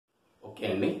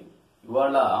Okay అండి,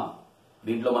 ఇవాళ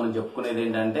దీంట్లో మనం చెప్పుకునేది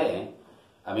ఏంటంటే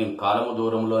కాలము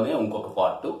దూరంలోనే ఇంకొక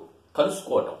పార్ట్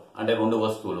కలుసుకోవటం. అంటే రెండు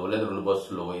వస్తువులు లేదా రెండు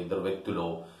బస్సులు ఇద్దరు వ్యక్తులు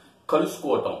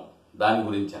కలుసుకోవటం దాని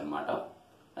గురించి అన్నమాట.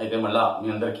 అయితే మళ్ళా మీ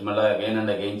అందరికి మళ్ళీ అగైన్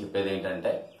అండ్ అగైన్ చెప్పేది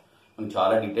ఏంటంటే మనం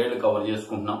చాలా డీటెయిల్ కవర్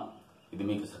చేసుకుంటున్నాం. ఇది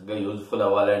మీకు చక్కగా యూజ్ఫుల్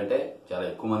అవ్వాలి అంటే, చాలా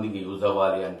ఎక్కువ మందికి యూజ్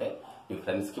అవ్వాలి అంటే మీ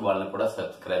ఫ్రెండ్స్ కి వాళ్ళని కూడా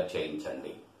సబ్స్క్రైబ్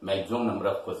చేయించండి. మాక్సిమం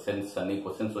నెంబర్ ఆఫ్ క్వశ్చన్స్ అన్ని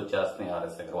క్వశ్చన్స్ వచ్చేస్తున్నాయి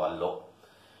ఆర్ఎస్ అగర్వాల్లో.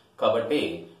 కాబట్టి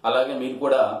అలాగే మీరు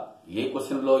కూడా ఏ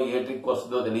క్వశ్చన్ లో ఏ ట్రిక్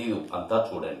వస్తుందో తెలియదు, అంతా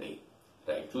చూడండి.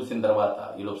 రైట్, చూసిన తర్వాత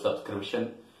ఈలో సబ్స్క్రిప్షన్,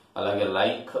 అలాగే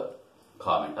లైక్,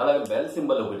 కామెంట్, అలాగే బెల్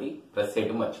సింబల్ ఒకటి ప్రెస్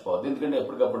చేయడం మర్చిపోవద్దు, ఎందుకంటే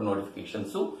ఎప్పటికప్పుడు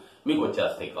నోటిఫికేషన్స్ మీకు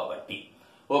వచ్చేస్తాయి కాబట్టి.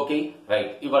 ఓకే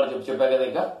రైట్, ఇవాళ చెప్పా కదా.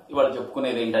 ఇక ఇవాళ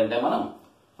చెప్పుకునేది ఏంటంటే మనం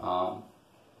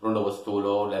రెండు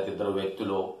వస్తువులో లేదా ఇద్దరు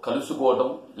వ్యక్తులు కలుసుకోవటం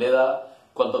లేదా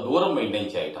కొంత దూరం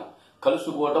మెయింటైన్ చేయటం.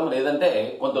 కలుసుకోవటం లేదంటే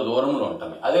కొంత దూరంలో ఉంటాం.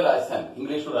 అదే రాశాను,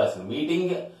 ఇంగ్లీష్ లో రాశాను,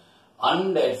 meeting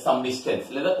and at some distance,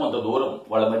 లేదా కొంత దూరం,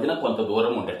 వాళ్ళ మధ్యన కొంత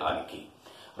దూరం ఉండటానికి.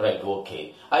 Right, okay.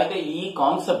 అయితే ఈ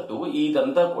కాన్సెప్ట్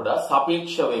ఇదంతా కూడా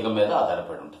సాపేక్ష వేగం మీద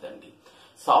ఆధారపడి ఉంటుందండి.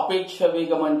 సాపేక్ష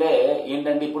వేగం అంటే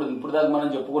ఏంటంటే ఇప్పుడు దాకా మనం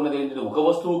చెప్పుకున్నది ఏంటి, ఒక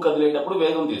వస్తువు కదిలేటప్పుడు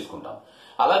వేగం తీసుకుంటాం.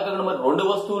 అలా కాకుండా మరి రెండు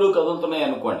వస్తువులు కదులుతున్నాయి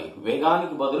అనుకోండి,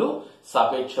 వేగానికి బదులు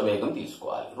సాపేక్ష వేగం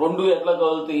తీసుకోవాలి. రెండు ఎట్లా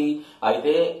కదులుతాయి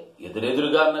అయితే,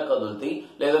 ఎదురెదురుగా అన్నా కదులుతాయి,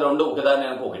 లేదా రెండు ఒకదాని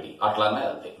అనుకో ఒకటి అట్లన్నా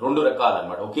వెళ్తాయి. రెండు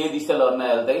రకాలన్నమాట. ఒకే దిశలో అన్నా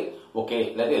వెళ్తాయి, ఒకే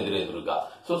లేదా ఎదురెదురుగా.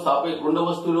 సో రెండు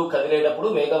వస్తువులు కదిలేటప్పుడు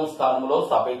వేగం స్థానంలో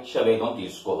సాపేక్ష వేగం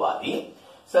తీసుకోవాలి.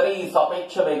 సరే, ఈ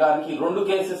సాపేక్ష వేగానికి రెండు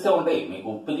కేసెస్ ఉంటాయి. మీకు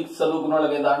ఫిజిక్స్ చదువుకున్న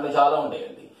వాళ్ళకి దాంట్లో చాలా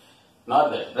ఉంటాయండి. నాట్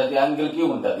దట్ ప్రతి యాంగిల్ కి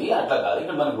ఉంటది, అట్లా కాదు.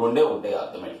 ఇక్కడ మనకు రెండే ఉంటాయి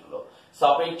అర్థమెటిక్ లో.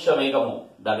 సాపేక్ష వేగము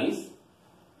దట్ ఈస్,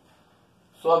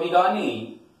 సో అవి కానీ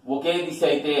ఒకే దిశ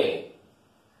అయితే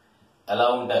ఎలా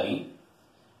ఉంటది,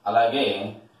 అలాగే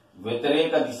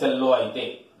వ్యతిరేక దిశల్లో అయితే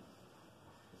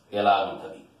ఎలా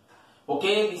ఉంటది.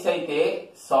 ఒకే దిశ అయితే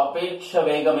సాపేక్ష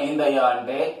వేగం ఏందయ్యా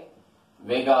అంటే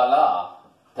వేగాల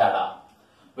తేడా.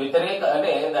 వ్యతిరేక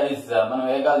అంటే దట్ ఈస్ మనం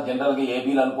వేగాలు జనరల్ గా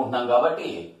ఏబీలు అనుకుంటున్నాం కాబట్టి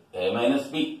ఏ మైనస్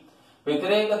బి.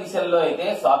 వ్యతిరేక దిశల్లో అయితే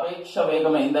సాపేక్ష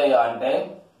వేగం ఏందయ్యా అంటే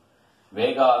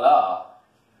వేగాల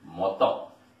మొత్తం,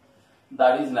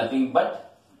 that is nothing but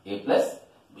A plus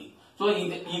B. So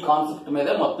ఈ కాన్సెప్ట్ మీద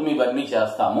మొత్తం ఇవన్నీ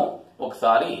చేస్తాము.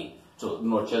 ఒకసారి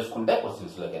నోట్ చేసుకుంటే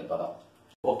క్వశ్చన్స్ లోకి వెళ్ళిపోదాం.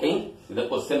 ఓకే, ఇది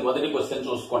క్వశ్చన్, మొదటి క్వశ్చన్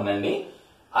చూసుకోండి.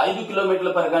 5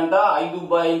 కిలోమీటర్ల పర్ గంట,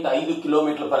 5.5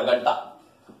 కిలోమీటర్ల పర్ గంట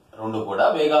రెండు కూడా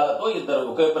వేగాలతో ఇద్దరు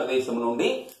ఒకే ప్రదేశం నుండి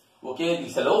ఒకే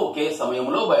దిశలో ఒకే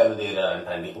సమయంలో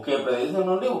బయలుదేరారంటండి. ఒకే ప్రదేశం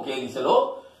నుండి ఒకే దిశలో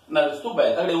నడుస్తూ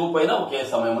పైన ఒకే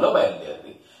సమయంలో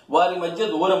బయలుదేరి వారి మధ్య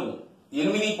దూరం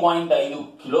 8.5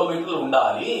 కిలోమీటర్లు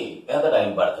ఉండాలి. ఎంత టైం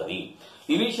పడుతుంది?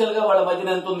 ఇనీషియల్ గా వాళ్ళ మధ్యన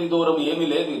ఎంత ఉంది దూరం? ఏమీ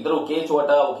లేదు, ఇద్దరు ఒకే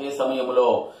చోట ఒకే సమయంలో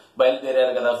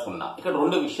బయలుదేరారు కదా, 0. ఇక్కడ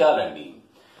రెండు విషయాలండి.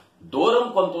 దూరం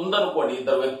కొంత ఉందనుకోండి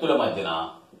ఇద్దరు వ్యక్తుల మధ్యన,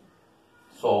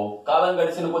 సో కాలం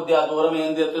గడిచిన కొద్దీ ఆ దూరం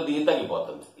ఏం జరుగుతుంది,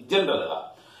 తగ్గిపోతుంది జనరల్ గా.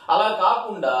 అలా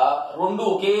కాకుండా రెండు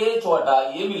ఒకే చోట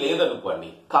ఏమీ లేదనుకోండి,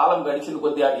 కాలం గడిచిన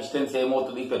కొద్దీ ఆ డిస్టెన్స్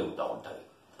ఏమవుతుంది, పెరుగుతూ ఉంటది.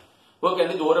 ఓకే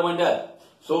అండి, దూరం అంటే అది.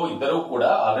 సో ఇద్దరు కూడా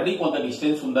ఆల్రెడీ కొంత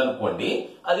డిస్టెన్స్ ఉందనుకోండి,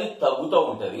 అది తగ్గుతూ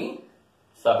ఉంటది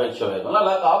సాపేక్ష వేగంలో.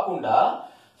 అలా కాకుండా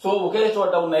సో ఒకే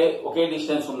చోట ఉన్నాయి, ఒకే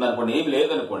డిస్టెన్స్ ఉందనుకోండి, ఏమి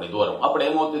లేదనుకోండి దూరం, అప్పుడు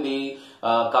ఏమవుతుంది,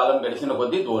 కాలం గడిచిన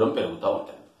కొద్దీ దూరం పెరుగుతూ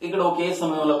ఉంటది. ఇక్కడ ఒకే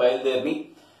సమయంలో బయలుదేరి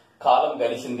కాలం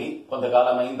గడిచింది,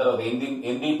 కొంతకాలం అయిన తర్వాత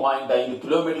 8.5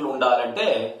 కిలోమీటర్లు ఉండాలంటే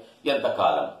ఎంత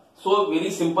కాలం? సో వెరీ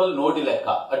సింపుల్, నోటి లెక్క.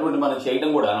 అటువంటి మనం చేయడం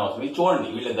కూడా అనవసరం. ఇది చూడండి,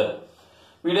 వీళ్ళిద్దరు,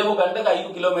 వీడేమో గంటకు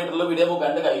 5 కిలోమీటర్లు, వీడేమో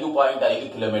గంటకు 5.5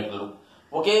 కిలోమీటర్లు.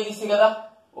 ఒకే దిశ కదా,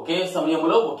 ఒకే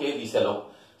సమయంలో ఒకే దిశలో.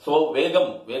 సో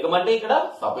వేగం అంటే ఇక్కడ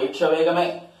సాపేక్ష వేగమే.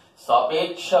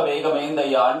 సాపేక్ష వేగం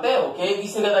ఏందయ్యా అంటే ఒకే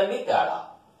దిశ కదండి, తేడా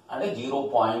అంటే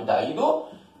 0.5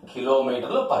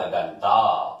 కిలోమీటర్లు పర్ గంట.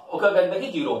 ఒక గంటకి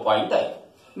 0.5.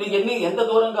 నీకు ఎంత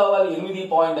దూరం కావాలి?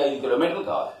 8.5 కిలోమీటర్లు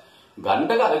కావాలి.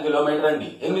 గంటకు 1/2 కిలోమీటర్ అండి.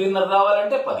 8.5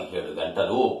 రావాలంటే 17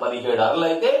 గంటలు. 17 అరలు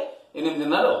అయితే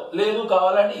 8.5 లేదు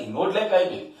కావాలండి. నోట్ లెక్క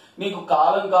అయిపోయింది. నీకు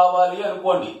కాలం కావాలి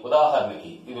అనుకోండి,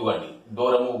 ఉదాహరణకి ఇదిగోండి,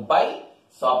 దూరము బై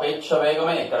సాపేక్ష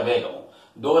వేగమే. ఇక్కడ వేగము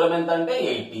దూరం ఎంత అంటే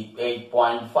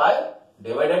 8.5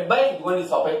 డివైడెడ్ బై ఇదిగోండి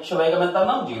సాపేక్ష వేగం ఎంత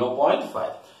అన్నాం,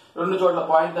 0.5. రెండు చోట్ల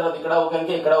పాయింట్ తర్వాత ఇక్కడ ఒక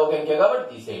అంకె ఇక్కడ ఒక అంకె కాబట్టి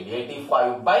తీసేయండి.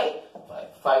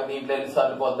 85/5 దీంట్లో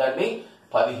ఎన్నిసార్లు పోద్దండి,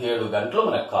 17 గంటలు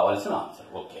మనకు కావాల్సిన ఆన్సర్.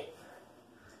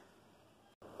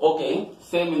 ఓకే,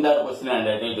 సేమ్ ఇందాక క్వశ్చన్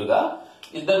అండి. అటుగా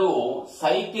ఇద్దరు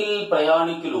సైకిల్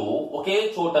ప్రయాణికులు ఒకే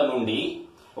చోట నుండి,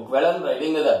 ఒకవేళ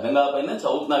రైడింగ్ అది అర్థం కాకపోయినా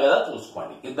చదువుతున్నా కదా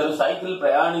చూసుకోండి. ఇద్దరు సైకిల్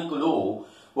ప్రయాణికులు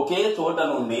ఒకే చోట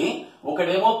నుండి,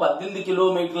 ఒకడేమో 18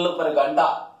 కిలోమీటర్ల పర్ గంట,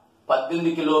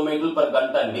 18 కిలోమీటర్లు పర్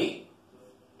గంట అండి,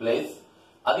 ప్లస్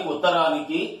అది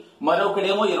ఉత్తరానికి,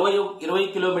 మరొకడేమో 20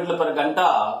 కిలోమీటర్ల పర్ గంట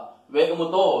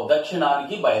వేగముతో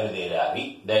దక్షిణానికి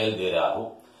బయలుదేరారు.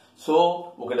 సో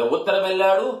ఒకటి ఉత్తరం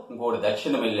వెళ్ళాడు, ఇంకోటి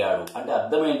దక్షిణం వెళ్ళాడు. అంటే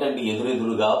అర్థం ఏంటంటే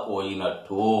ఎదురెదురుగా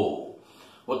పోయినట్టు.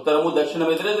 ఉత్తరము దక్షిణం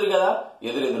ఎదురెదురు కదా,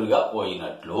 ఎదురెదురుగా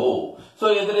పోయినట్లు. సో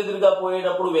ఎదురెదురుగా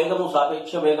పోయేటప్పుడు వేగము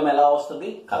సాపేక్ష వేగం ఎలా వస్తుంది?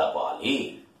 కలపాలి.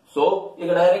 సో ఇక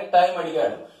డైరెక్ట్ టైం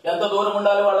అడిగాడు. ఎంత దూరం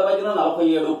ఉండాలి వాళ్ళ మధ్యన?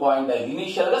 47.5.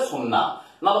 ఇనిషియల్ గా 0,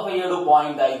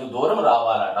 47.5 దూరం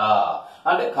రావాలట.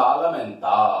 అంటే కాలం ఎంత?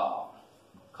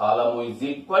 కాలము ఈజ్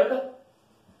ఈక్వల్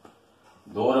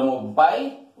దూరము బై,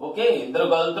 ఓకే, ఇద్దరు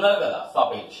కదులుతున్నారు కదా,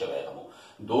 సాపేక్ష వేగము.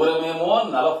 దూరమేమో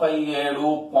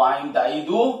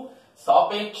 47.5,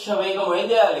 సాపేక్ష వేగం ఏం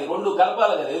చేయాలి? రెండు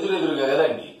కలపాలి కదా, ఎదురెదురుగా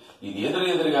కదండి. ఇది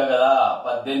ఎదురెదురుగా కదా.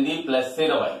 18 +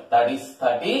 20 దట్ ఈస్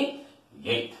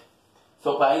 38. సో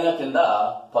పైన కింద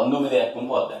 19 ఏకం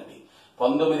పోద్దండి.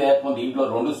 19 ఏకం దీంట్లో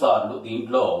 2 సార్లు,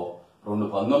 దీంట్లో 2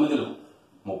 19లు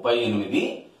 38,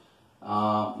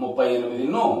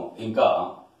 38ను ఇంకా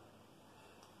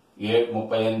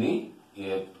 38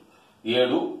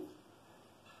 7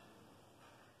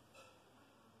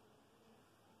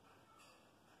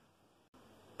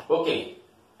 ఓకే,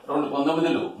 2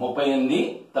 19లు 38,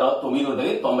 తర్వాత 9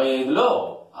 ఉంటుంది, 95లో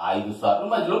 5 సార్లు,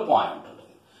 మధ్యలో పాయింట్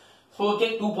ఉంటుంది. సో ఓకే,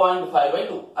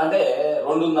 2.5/2 అంటే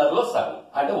 2.5లో సగం,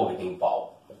 అంటే 1.5.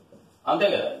 అంతే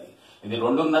కదండి. ఇది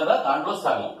 2.5, దాంట్లో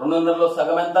సగం. 2.5లో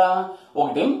సగం ఎంత?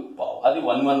 1.5. అది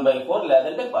 1/4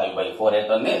 లేదంటే 5/4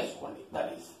 ఎట్లనే వేసుకోండి.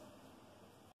 That is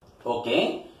okay.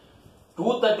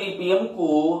 2:30 PM కు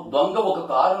దొంగ ఒక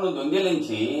కారును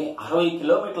దొంగిలించి 60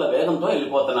 కిలోమీటర్ల వేగంతో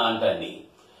వెళ్ళిపోతున్నా అంటండి.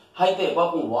 అయితే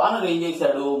పాపం వానర్ ఏం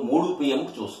చేశాడు? 3 PM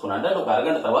కు చూసుకున్నాడు. అంటే ఒక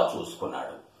అరగంట తర్వాత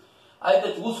చూసుకున్నాడు. అయితే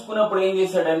చూసుకున్నప్పుడు ఏం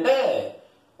చేశాడంటే,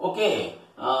 ఓకే,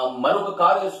 మరొక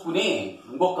కారు వేసుకుని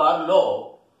ఇంకో కారులో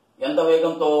ఎంత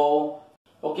వేగంతో,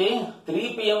 ఓకే, 3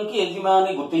 PM కి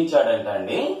యజమాని గుర్తించాడంట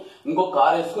అండి. ఇంకో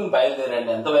కారు వేసుకుని బయలుదేరాడు.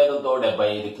 ఎంత వేగంతో?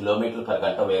 75 కిలోమీటర్ల పర్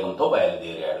గంట వేగంతో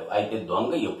బయలుదేరాడు. అయితే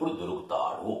దొంగ ఎప్పుడు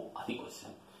దొరుకుతాడు? అది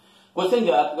క్వశ్చన్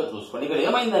జాగ్రత్తగా చూసుకోండి. ఇక్కడ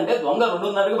ఏమైందంటే దొంగ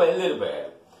 2:30కి బయలుదేరిపోయాడు.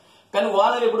 కానీ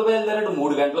వానర్ ఎప్పుడు బయలుదేరాడు?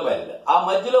 3 గంటలు బయలుదేరాడు. ఆ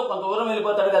మధ్యలో కొంత దూరం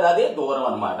వెళ్ళిపోతాడు కదా, అదే దూరం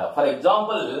అనమాట. ఫర్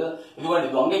ఎగ్జాంపుల్ ఇదిగోండి,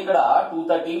 దొంగ ఇక్కడ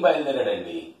 2:30కి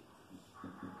బయలుదేరాడండి.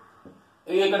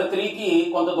 ఇక్కడ 3కి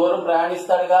కొంత దూరం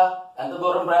ప్రయాణిస్తాడుగా. ఎంత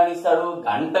దూరం ప్రయాణిస్తాడు?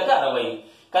 గంటకి 60.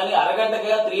 కానీ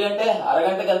అరగంటగా 3 అంటే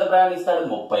అరగంటకి ఎంత ప్రయాణిస్తాడు?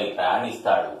 30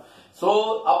 ప్రయాణిస్తాడు. సో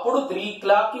అప్పుడు 3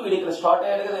 o'clock కి వీడు ఇక్కడ స్టార్ట్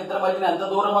అయ్యాడు కదా. ఇద్దరి మధ్యన ఎంత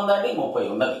దూరం ఉందండి? 30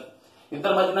 ఉన్నది.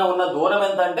 ఇద్దరి మధ్యన ఉన్న దూరం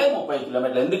ఎంత అంటే 30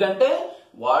 కిలోమీటర్లు. ఎందుకంటే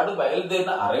వాడు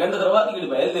బయలుదేరిన అరగంట తర్వాత వీడు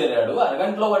బయలుదేరాడు.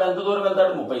 అరగంటలో వాడు ఎంత దూరం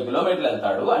వెళ్తాడు? 30 కిలోమీటర్లు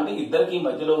వెళ్తాడు. అంటే ఇద్దరికి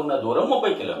మధ్యలో ఉన్న దూరం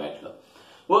 30 కిలోమీటర్లు.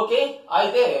 ఓకే,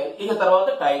 అయితే ఇక తర్వాత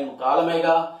టైం,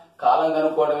 కాలమేగా. కాలం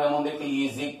కనుక్కోవడం ఏముంది? T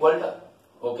is equal to,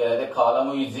 okay, అయితే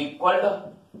కాలము ఈజ్ ఈక్వల్ టు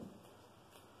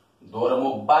దూరము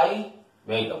బై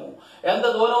వేగము. ఎంత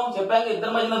దూరం చెప్పాక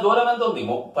ఇద్దరి మధ్యన దూరం ఎంత ఉంది?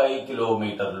 30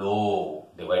 కిలోమీటర్లు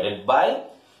డివైడెడ్ బై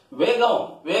వేగం.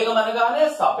 వేగం అనగానే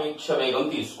సాపేక్ష వేగం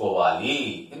తీసుకోవాలి.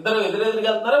 ఇద్దరు ఎదురెదురుగా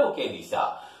వెళ్తున్నారా? ఒకే దిశ.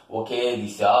 ఒకే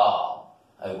దిశ,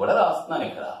 అది కూడా రాస్తున్నాను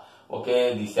ఇక్కడ. ఒకే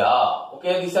దిశ.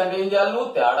 ఒకే దిశ అంటే ఏం చేయాలి?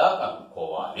 నువ్వు తేడా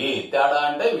కనుక్కోవాలి. తేడా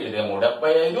అంటే వీడిదేమో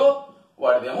 75,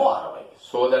 వాడిదేమో 60.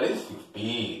 So that is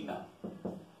 15.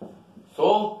 సో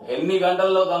ఎన్ని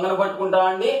గంటల్లో దొంగను పట్టుకుంటా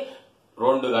అండి?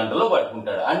 2 గంటల్లో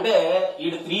పట్టుకుంటాడు. అంటే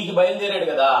వీడు 3కి బయలుదేరాడు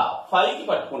కదా, 5కి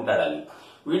పట్టుకుంటాడు అని.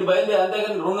 వీడు బయలుదేరి,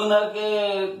 అంతేగాని 2:30కి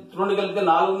 2 కలిపితే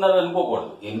 4:30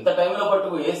 అనుకోకూడదు. ఎంత టైంలో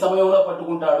ఏ సమయంలో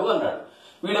పట్టుకుంటాడు అన్నాడు.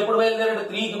 వీడు ఎప్పుడు బయలుదేరాడు?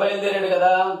 3కి బయలుదేరాడు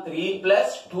కదా. 3 +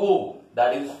 2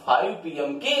 దట్ ఈస్ 5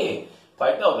 PM కి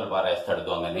బయట అవతల పారేస్తాడు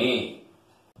దొంగని.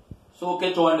 సో ఓకే,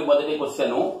 చూడండి మొదటి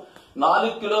క్వశ్చన్. 4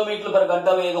 కిలోమీటర్ల పర్ గంట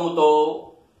వేగముతో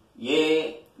ఏ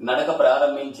నడక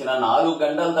ప్రారంభించిన 4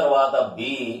 గంటల తర్వాత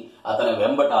బి అతని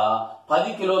వెంబట 10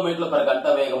 కిలోమీటర్ల పర్ గంట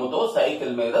వేగముతో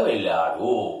సైకిల్ మీద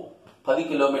వెళ్ళాడు. 10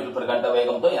 కిలోమీటర్ల పర్ గంట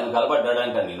వేగంతో వెనకాల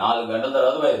పడ్డాడంటండి. 4 గంటల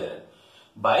తర్వాత బయలుదేరాడు.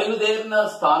 బయలుదేరిన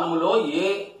స్థానములో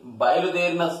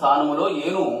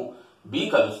ఏను బి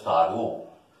కలుస్తాడు.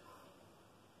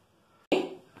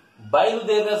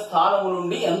 బయలుదేరిన స్థానము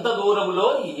నుండి ఎంత దూరంలో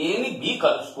ఏని బి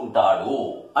కలుసుకుంటాడు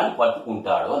అని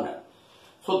పట్టుకుంటాడు అన్నాడు.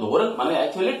 సో దూరం మనం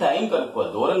యాక్చువల్లీ టైం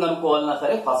కనుక్కోవాలి. దూరం కనుక్కోవాలన్నా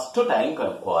సరే ఫస్ట్ టైం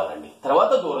కనుక్కోవాలండి.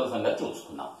 తర్వాత దూరం సంగతి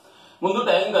చూసుకుందాం. ముందు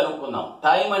టైం కనుక్కుందాం.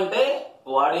 టైం అంటే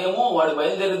వాడు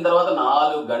బయలుదేరిన తర్వాత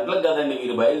 4 గంటలకు కదండి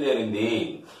వీరు బయలుదేరింది.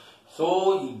 సో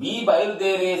బి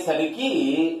బయలుదేరేసరికి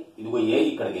ఇదిగో ఏ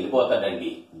ఇక్కడికి వెళ్ళిపోతాడండి.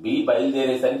 బి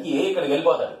బయలుదేరేసరికి ఏ ఇక్కడికి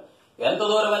వెళ్ళిపోతాడు. ఎంత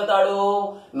దూరం వెళ్తాడు?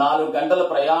 4 గంటల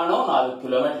ప్రయాణం, 4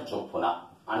 కిలోమీటర్ల చొప్పున.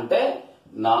 అంటే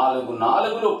 4 ×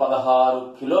 4 = 16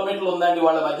 కిలోమీటర్లు ఉందండి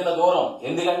వాళ్ళ మధ్యన దూరం.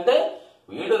 ఎందుకంటే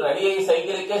వీడు రెడీ అయ్యి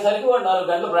సైకిల్ ఎక్కేసరికి వాడు 4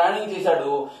 గంటలు ప్రయాణం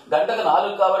చేశాడు. గంటకు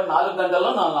 4 కాబట్టి 4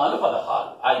 గంటల్లో 4 16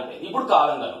 అయిపోయింది. ఇప్పుడు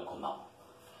కాలం కనుక్కుందాం.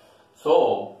 సో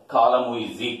కాలము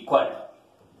ఈజ్ ఈక్వల్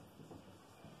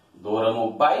దూరము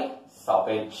బై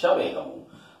సాపేక్ష వేగము.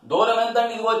 దూరం ఎంత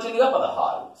అండి? ఇది వచ్చిందిగా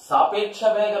 16. సాపేక్ష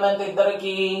వేగం ఎంత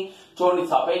ఇద్దరికి? చూడండి,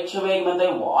 సాపేక్ష వేగం ఎంత?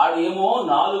 వాడేమో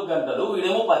 4 గంటలు,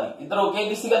 వీడేమో 10. ఇద్దరు ఒకే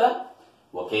దిశ కదా,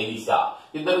 ఒకే దిశ,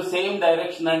 ఇద్దరు సేమ్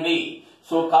డైరెక్షన్ అండి.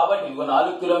 సో కాబట్టి ఇంకో 4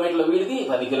 కిలోమీటర్లు వీడిది,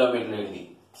 10 కిలోమీటర్లు వీడిది,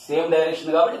 సేమ్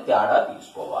డైరెక్షన్ కాబట్టి తేడా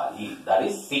తీసుకోవాలి. దట్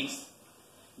ఈస్ 6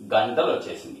 గంటలు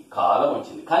వచ్చేసింది, కాలం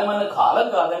వచ్చింది. కానీ మన కాలం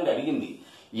కాదండి అడిగింది,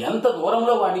 ఎంత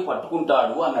దూరంలో వాడిని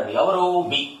పట్టుకుంటాడు అన్నాడు. ఎవరు?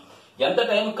 బి. ఎంత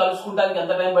టైం కలుసుకుంటానికి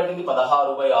ఎంత టైం పట్టింది?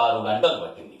 16/6 గంటలు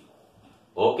పట్టింది.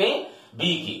 ఓకే,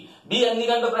 బికి. బి ఎన్ని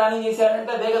గంటలు ప్రయాణం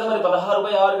చేశాడంటే అదే కదా మరి,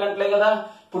 16/6 గంటలే కదా.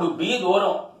 ఇప్పుడు బి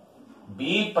దూరం,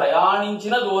 బి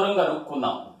ప్రయాణించిన దూరం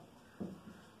కనుక్కుందాం.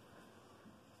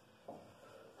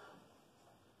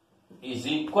 ఈజ్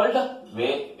ఈక్వల్ టు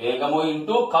వేగము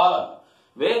ఇంటూ కాలం.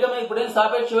 వేగం ఇప్పుడేం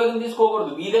సాపేక్ష వేగం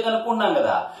తీసుకోకూడదు, బీదే కనుక్కుంటున్నాం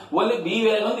కదా, ఓన్లీ బి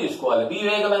వేగం తీసుకోవాలి. బి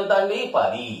వేగం ఎంత అండి?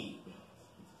 10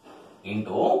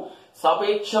 ఇంటూ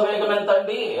సాపేక్ష వేగం ఎంత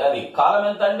అండి? అది కాలం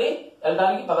ఎంత అండి?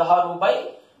 వెళ్ళడానికి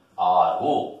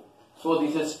 16/6. సో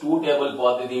దిస్ ఇస్ 2 టేబుల్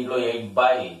పోతుంది. దీంట్లో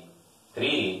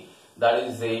 8/3, దట్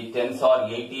ఈస్ 10 or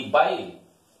 80/3.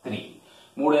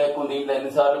 3 ఎక్కువ దీంట్లో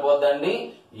ఎన్నిసార్లు పోద్దండి?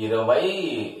 20,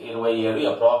 27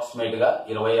 అప్రాక్సిమేట్ గా.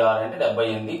 26 అంటే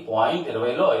 78.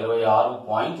 20లో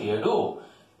 26.7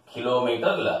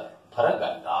 కిలోమీటర్ల పర్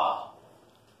గంట.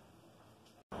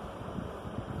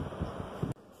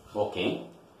 ఓకే,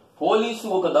 పోలీసు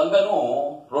ఒక దొంగను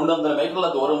 200 మీటర్ల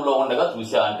దూరంలో ఉండగా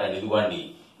చూసా అంటండి. ఇదిగోండి,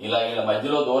 ఇలా వీళ్ళ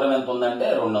మధ్యలో దూరం ఎంత ఉందంటే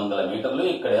 200 మీటర్లు.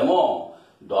 ఇక్కడేమో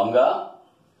దొంగ,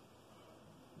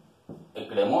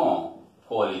 ఇక్కడేమో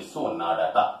పోలీసు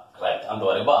ఉన్నాడట. రైట్,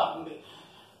 అంతవరకు బాగుంది.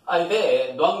 అయితే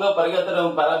దొంగ పరిగెత్తడం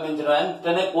ప్రారంభించిన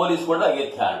వెంటనే పోలీసు కూడా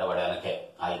ఎత్తాడు వాడు వెనకే.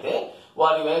 అయితే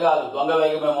వారి వేగాలు, దొంగ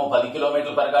వేగం ఏమో 10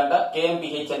 కిలోమీటర్ల పర్ గంట,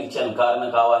 కేఎంపీహెచ్ అని ఇచ్చాను కారణం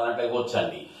కావాలంటే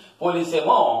వచ్చండి. పోలీసు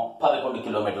ఏమో 11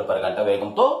 కిలోమీటర్ల పర్ గంట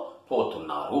వేగంతో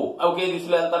పోతున్నారు. ఒకే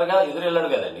దిశలో వెళ్తారుగా, ఎదురెళ్ళాడు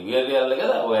కదండి, వేరే వెళ్ళాడు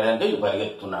కదా, వేరంటే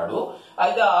పరిగెత్తున్నాడు.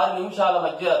 అయితే 6 నిమిషాల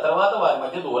మధ్య తర్వాత వారి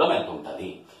మధ్య దూరం ఎంత ఉంటది?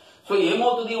 సో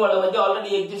ఏమవుతుంది, వాళ్ళ మధ్య ఆల్రెడీ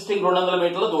ఎగ్జిస్టింగ్ 200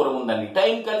 మీటర్ల దూరం ఉందండి.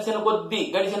 టైం గడిచిన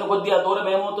కొద్దీ ఆ దూరం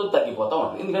ఏమవుతుంది? తగ్గిపోతా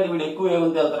ఉంటుంది. ఎందుకంటే వీడు ఎక్కువ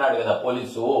ఏముంది వెళ్తున్నాడు కదా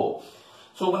పోలీసు.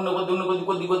 సో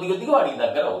కొద్దిగా వాడికి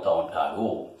దగ్గర అవుతా ఉంటాడు.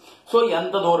 సో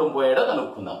ఎంత దూరం పోయాడో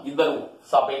కనుక్కుందాం. ఇద్దరు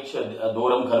సాపేక్ష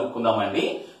దూరం కనుక్కుందామండి.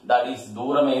 దట్ ఈస్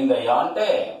దూరం ఏందయ్యా అంటే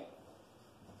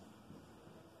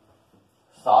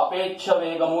సాపేక్ష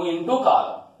వేగము ఇంటూ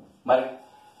కాలం. మరి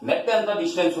నెట్ ఎంత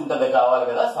డిస్టెన్స్ ఉంటుందో కావాలి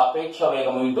కదా, సాపేక్ష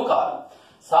వేగము ఇంటూ కాలం.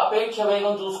 సాపేక్ష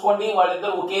వేగం చూసుకోండి,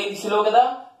 వాళ్ళిద్దరు ఒకే దిశలో కదా,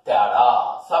 తేడా.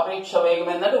 సాపేక్ష వేగం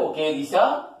ఏంటంటే ఒకే దిశ,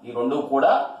 ఈ రెండు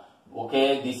కూడా ఒకే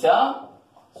దిశ.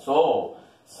 సో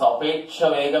సాపేక్ష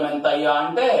వేగం ఎంత అయ్యా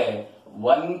అంటే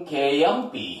 1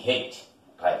 kmph.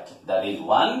 Right, that is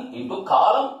 1 into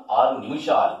కాలం 6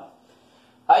 నిమిషాలు.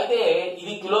 అయితే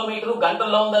ఇది కిలోమీటర్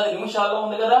గంటల్లో ఉంది, అది నిమిషాల్లో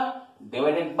ఉంది కదా,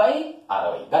 డివైడెడ్ బై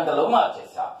 60 గంటలో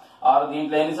మార్చేసా. 6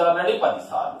 దీంట్లో ఎన్నిసార్లు అండి? 10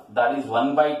 సార్లు. దట్ ఈస్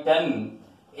 1/10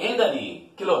 ఏంటది?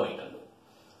 కిలోమీటర్లు.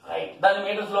 రైట్, దాన్ని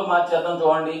మీటర్స్ లో మార్చేద్దాం.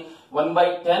 చూడండి,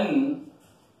 1/10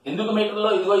 ఎందుకు మీటర్లో?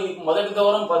 ఇదిగో ఇది మొదటి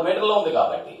దూరం 10 మీటర్లో ఉంది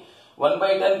కాబట్టి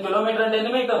 1/10 కిలోమీటర్ అంటే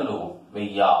ఎన్ని మీటర్లు?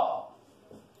 1000.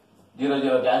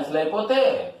 0 క్యాన్సిల్ అయిపోతే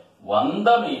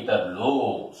 100 మీటర్లు.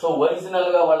 సో ఒరిజినల్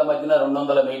గా వాళ్ళ మధ్యన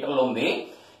 200 మీటర్లు ఉంది.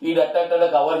 ఈ అట్ట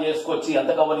కవర్ చేసుకొచ్చి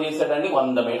ఎంత కవర్ చేశాడండి?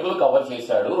 100 మీటర్లు కవర్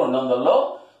చేశాడు. 200లో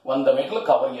 100 మీటర్లు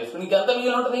కవర్ చేసుకుని ఇంకెంత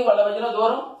మిగిలి ఉంటుంది వాళ్ళ మధ్యన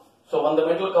దూరం? సో 100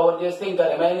 మీటర్లు కవర్ చేస్తే ఇంకా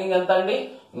రిమైనింగ్ ఎంత అండి?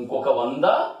 ఇంకొక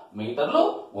 100 మీటర్లు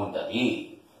ఉంటది.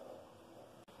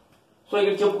 సో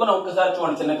ఇక్కడ చెప్పుకున్న ఒక్కసారి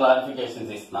చూడండి, చిన్న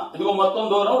క్లారిఫికేషన్స్ ఇస్తున్నా. ఇదిగో మొత్తం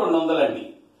దూరం 200 అండి.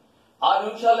 6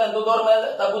 నిమిషాల్లో ఎంత దూరం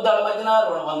తగ్గుద్ది వాళ్ళ మధ్యన?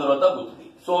 100 తగ్గుతుంది.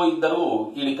 సో ఇద్దరు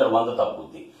ఇక్కడ 100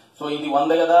 తగ్గుద్ది. సో ఇది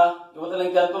 100 కదా, యువతలు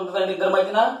ఇంకెంత ఉంటుందండి ఇద్దరి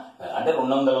మధ్యన? అంటే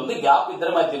 200 ఉంది గ్యాప్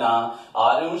ఇద్దరి మధ్యన.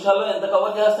 6 నిమిషాల్లో ఎంత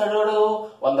కవర్ చేస్తాడు వాడు?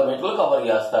 100 మీటర్లు కవర్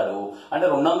చేస్తాడు. అంటే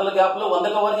 200 గ్యాప్ లో 100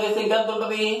 కవర్ చేస్తే ఇంకెంత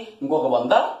ఉంటది? ఇంకొక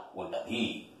 100 ఉంటది.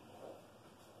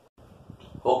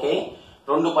 ఓకే,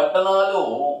 2 పట్టణాలు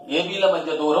ఏబీల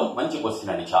మధ్య దూరం. మంచి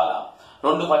క్వశ్చన్ అండి చాలా.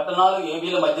 2 పట్టణాలు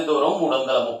ఏబీల మధ్య దూరం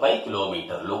 330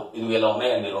 కిలోమీటర్లు. ఇది ఇలా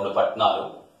ఉన్నాయండి 2 పట్టణాలు.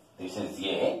 This is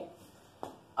a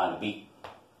and B.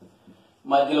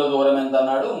 మధ్యలో దూరం ఎంత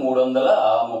అన్నాడు?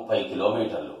 330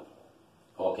 కిలోమీటర్లు.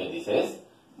 ఓకే, దిస్ ఇస్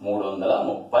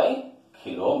 330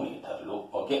 కిలోమీటర్లు.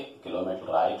 ఓకే,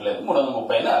 కిలోమీటర్లు రాయట్లేదు,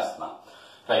 330 వేస్తున్నా.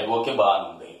 రైట్, ఓకే,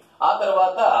 బాగుంది. ఆ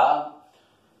తర్వాత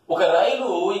ఒక రైలు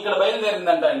ఇక్కడ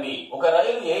బయలుదేరిందంట అండి. ఒక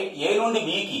రైలు ఏ నుండి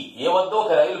బికి, ఏ వద్ద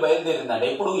ఒక రైలు బయలుదేరిందంట.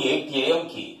 ఎప్పుడు 8 AM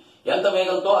కి. ఎంత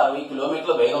వేగంతో 60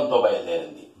 కిలోమీటర్ల వేగంతో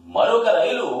బయలుదేరింది. మరొక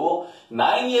రైలు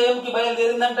 9 AM కి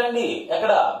బయలుదేరిందంటండి.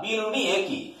 ఎక్కడ? బి నుండి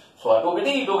ఏకి. సో అటు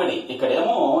ఒకటి ఇటు ఒకటి.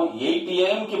 ఇక్కడేమో 8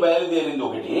 AM కి బయలుదేరింది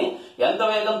ఒకటి. ఎంత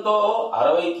వేగంతో?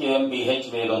 60 kmph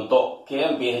వేగంతో.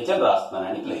 kmph అని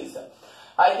రాస్తున్నానండి ప్లీజ్.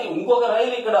 అయితే ఇంకొక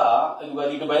రైలు ఇక్కడ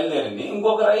ఇటు బయలుదేరింది.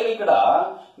 ఇంకొక రైలు ఇక్కడ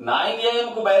 9 AM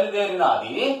కు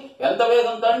బయలుదేరినది ఎంత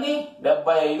వేగంతో అండి?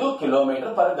 75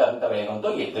 km/గంట వేగంతో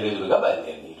ఎదురెదురుగా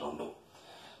బయలుదేరింది ఈ రెండు.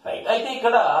 రైట్. అయితే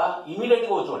ఇక్కడ ఇమీడియట్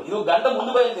గా చూడండి, ఇది గంట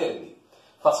ముందు బయలుదేరింది.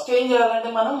 ఫస్ట్ ఏం చేయాలంటే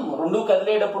మనం రెండు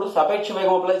కదిలేటప్పుడు సాపేక్ష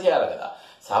వేగం అప్లై చేయాలి కదా.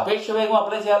 సాపేక్ష వేగం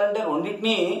అప్లై చేయాలంటే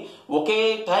రెండింటిని ఒకే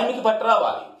టైంకి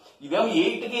పట్టరావాలి. ఇదేమో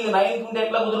 8కి ఇది 9కి ఉంటే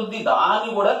ఎట్లా కుదురుద్ది? దాన్ని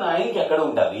కూడా 9కి ఎక్కడ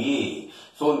ఉంటది?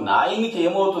 సో 9కి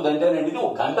ఏమవుతుంది అంటే ఇది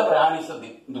ఒక గంట ప్రయాణిస్తుంది.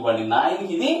 ఎందుకండి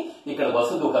 9కి ఇది ఇక్కడికి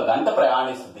వస్తుంది, ఒక గంట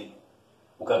ప్రయాణిస్తుంది.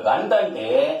 ఒక గంట అంటే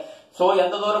సో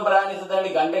ఎంత దూరం ప్రయాణిస్తుంది అండి?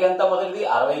 గంటకి ఎంత మొదటిది?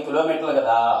 60 కిలోమీటర్లు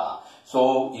కదా. సో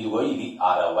ఇదిగో ఇది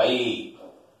 60,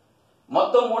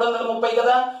 మొత్తం 330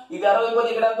 కదా. ఇది 60 పోతే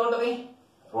ఇక్కడ ఎంత ఉంటుంది?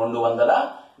 270.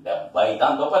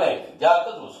 దాంతో పని అయిపోయింది. జాగ్రత్త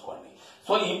చూసుకోండి.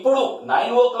 సో ఇప్పుడు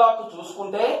 9 o'clock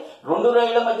చూసుకుంటే రెండు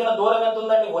రైళ్ల మధ్యన దూరం ఎంత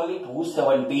ఉందండి? ఓన్లీ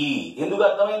 270. ఎందుకు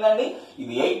అర్థమైందండి?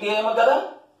 ఇది 8 AM కదా,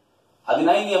 అది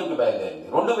 9 AM కి బయలుదేరింది.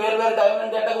 రెండు వేరు వేరు టైం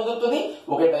అంటే ఎట్లా కుదురుతుంది?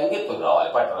 ఒకే టైంకి ఎత్తుకు రావాలి,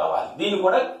 పట్టు రావాలి. దీన్ని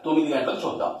కూడా 9 గంటలు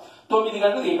చూద్దాం. 9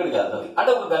 గంటలు ఇక్కడికి వెళ్తుంది అంటే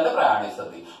ఒక గంట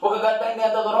ప్రయాణిస్తుంది. ఒక గంట అంటే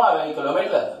ఎంత దూరం? 60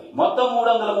 కిలోమీటర్లు వెళ్తుంది. మొత్తం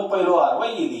 330లో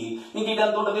 60 ఇది, ఇంక ఇది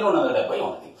ఎంత ఉంటుంది? 270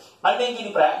 ఉంటుంది. అంటే ఇంక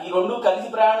ఇది ఈ రెండు కలిసి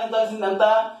ప్రయాణించాల్సింది ఎంత?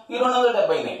 ఈ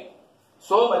 270నే.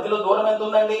 సో మధ్యలో దూరం ఎంత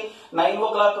ఉందండి? 9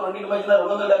 o'clock రెండింటి మధ్యన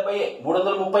 270,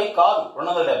 330 కాదు,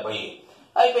 270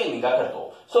 అయిపోయింది ఇంకా అక్కడితో.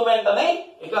 సో వెంటనే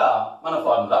ఇక మన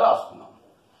ఫార్ములా రాసుకుందాం.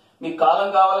 మీకు కాలం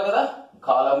కావాలి కదా.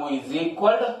 కాలము ఈజ్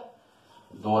ఈక్వల్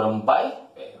దూరం బై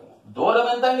వేగం. దూరం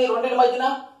ఎంత అండి రెండింటి మధ్యన?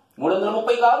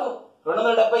 330 కాదు,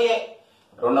 270.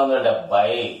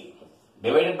 270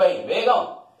 డివైడెడ్ బై వేగం.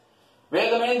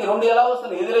 వేగం ఏంటి? రెండు ఎలా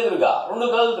వస్తుంది? ఎదురెదురుగా. రెండు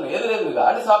కదులుతున్నాయి ఎదురెదురుగా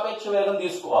అంటే సాపేక్ష వేగం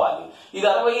తీసుకోవాలి. ఇది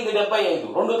 60, ఇది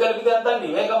 75. రెండు కలిపితే ఎంత అండి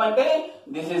వేగం అంటే?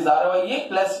 దిస్ ఈజ్ 60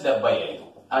 ప్లస్ 75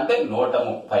 అంటే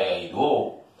 135.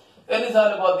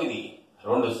 ఎన్నిసార్లు పోతుంది ఇది?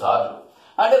 2 సార్లు.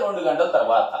 అంటే 2 గంటల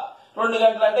తర్వాత. 2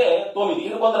 గంటలు అంటే 9.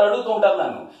 ఇది కొందరు అడుగుతూ ఉంటారు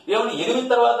నన్ను, ఏమిటి 8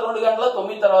 తర్వాత 2 గంటల,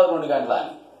 9 తర్వాత 2 గంటల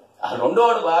అని. ఆ రెండో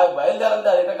వాడు బయలుదేరంటే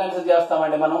అది ఎట్లా కన్సిడర్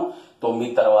చేస్తామండి మనం?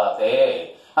 9 తర్వాతే.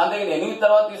 అంతేగాని 8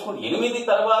 తర్వాత తీసుకుంటే 8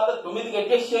 తర్వాత 9కి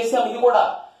అడ్జస్ట్ చేసాం. ఇది కూడా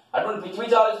అటువంటి పిచ్చి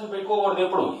పిచ్చి ఆలోచన పెట్టుకోకూడదు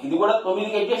ఎప్పుడు. ఇది కూడా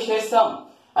 9కి అడ్జస్ట్ చేస్తాం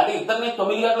అంటే ఇద్దరిని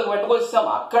 9 గంటలకు పెట్టుకొచ్చాం.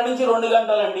 అక్కడి నుంచి 2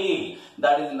 గంటలండి.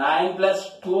 దట్ ఈస్ 9 +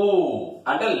 2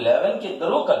 అంటే 11కి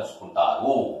ఇద్దరు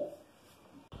కలుసుకుంటారు.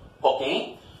 ఓకే.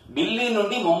 ఢిల్లీ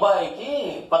నుండి ముంబైకి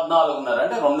 14:30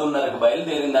 అంటే 2:30కి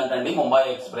బయలుదేరిందంటండి ముంబై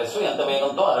ఎక్స్ప్రెస్. ఎంత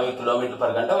వేగంతో? 60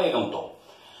 km/గంట వేగంతో.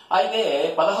 అయితే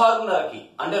 16:30కి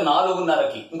అంటే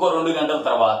 4:30కి ఇంకో 2 గంటల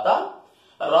తర్వాత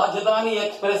రాజధాని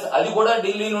ఎక్స్ప్రెస్, అది కూడా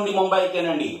ఢిల్లీ నుండి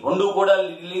ముంబైకేనండి. రెండు కూడా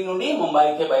ఢిల్లీ నుండి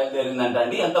ముంబైకే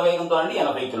బయలుదేరిందంటండి. ఎంత వేగంతో అండి?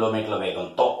 80 కిలోమీటర్ల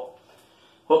వేగంతో.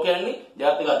 ఓకే అండి,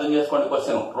 జాగ్రత్తగా అర్థం చేసుకోండి.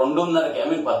 క్వశ్చన్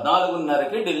 2:30కి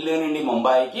 14:30కి ఢిల్లీ నుండి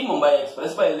ముంబైకి ముంబై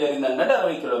ఎక్స్ప్రెస్ బయలుదేరిందంటే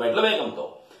 60 కిలోమీటర్ల వేగంతో.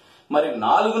 మరి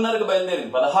 4:30కి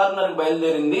బయలుదేరింది, 16:30కి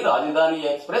బయలుదేరింది రాజధాని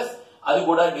ఎక్స్ప్రెస్, అది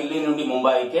కూడా ఢిల్లీ నుండి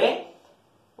ముంబైకే.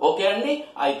 ఓకే అండి.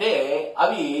 అయితే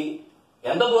అవి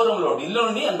ఎంత దూరంలో, ఢిల్లీ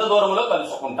నుండి ఎంత దూరంలో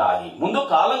కలుసుకుంటాయి? ముందు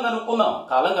కాలం కనుక్కుందాం.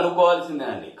 కాలం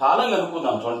కనుక్కోవాల్సిందేనండి. కాలం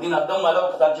కనుక్కుందాం. చూడండి, దీని అర్థం మళ్ళీ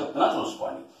ఒకసారి చెప్తున్నా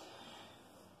చూసుకోండి.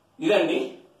 ఇదండి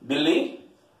ఢిల్లీ,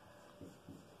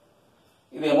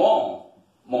 ఇదేమో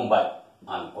ముంబై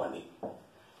అనుకోండి.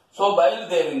 సో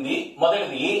బయలుదేరింది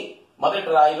మొదటి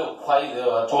రైలు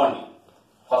చూడండి,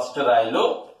 ఫస్ట్ రైలు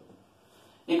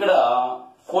ఇక్కడ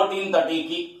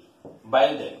 14:30కి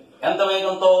బయలుదేరింది. ఎంత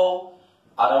వేగంతో?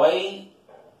 60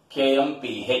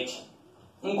 kmph.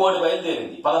 ఇంకోటి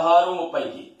బయలుదేరింది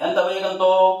 16:30కి. ఎంత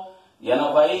వేగంతో?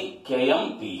 80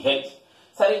 kmph.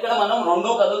 సరే, ఇక్కడ మనం రెండు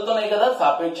కదులుతున్నాయి కదా,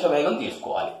 సాపేక్ష వేగం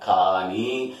తీసుకోవాలి. కానీ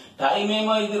టైం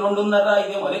ఏమో ఇది 2:30,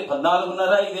 ఇదేమో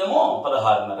 14:30, ఇదేమో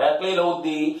 16:30. ఎట్లా ఇలా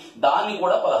అవుద్ది? దాన్ని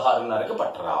కూడా 16:30కి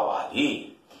పట్టరావాలి.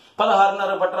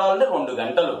 16:30 పట్టరావాలంటే 2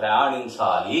 గంటలు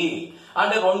ప్రయాణించాలి.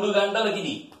 అంటే 2 గంటలకి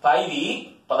ఇది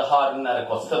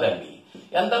 16:30కి వస్తుందండి.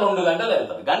 ఎంత? 2 గంటలు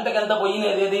వెళ్తుంది. గంటకి ఎంత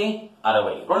పోయినది?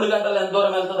 60. 2 గంటలు ఎంత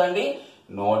దూరం వెళ్తుందండి?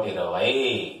 120.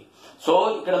 సో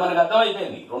ఇక్కడ మనకు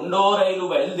అర్థమైపోయింది, రెండో రైలు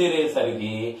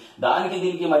బయలుదేరేసరికి దానికి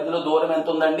దీనికి మధ్యలో దూరం ఎంత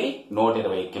ఉందండి?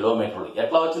 120 కిలోమీటర్లు.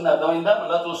 ఎట్లా వచ్చింది అర్థమైందా?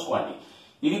 మళ్ళా చూసుకోండి.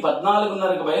 ఇది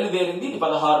 14:30కి బయలుదేరింది, ఇది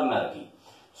 16:30కి.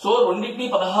 సో రెండింటినీ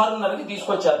 16:30కి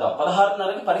తీసుకొచ్చేద్దాం.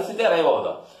 16:30కి పరిస్థితి అరైవ్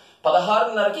అవుదాం.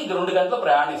 16:30కి ఇది 2 గంటలు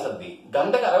ప్రయాణిస్తుంది.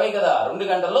 గంటకు 60 కదా, 2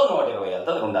 గంటల్లో 120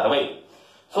 వెళ్తుంది, 260.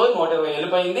 సో 120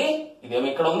 వెళ్ళిపోయింది. ఇదేమి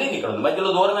ఇక్కడ ఉంది, ఇది ఇక్కడ ఉంది, మధ్యలో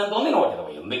దూరం ఎంత ఉంది?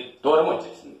 120 ఉంది. దూరం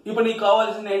వచ్చేసింది. ఇప్పుడు నీకు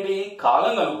కావాల్సింది ఏంటి?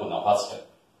 కాలం కనుక్కుందాం. ఫస్ట్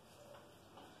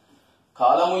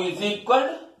కాలము ఈజ్ ఈక్వల్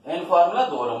ఏం ఫార్ములా?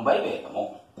 దూరం బై వేగము.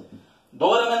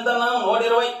 దూరం ఎంత అన్నాము?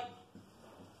 120.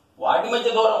 వాటి మధ్య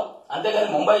దూరం, అంతేగాని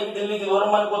ముంబైకి ఢిల్లీకి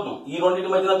దూరం అనుకోద్దు. ఈ రెండింటి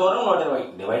మధ్యన దూరం 120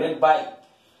 డివైడెడ్ బై.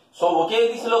 సో ఒకే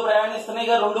దిశలో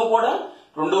ప్రయాణిస్తున్నాయిగా రెండు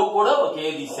కూడా ఒకే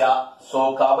దిశ. సో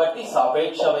కాబట్టి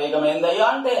సాపేక్ష వేగం ఏందయ్యా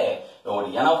అంటే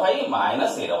 80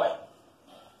 మైనస్ 20.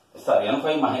 Sorry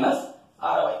 80 minus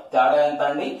 60. తేడా ఎంత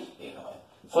అండి? 20.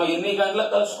 సో ఎన్ని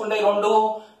గంటలకు కలుసుకుంటే రెండు?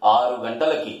 6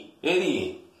 గంటలకి. ఏది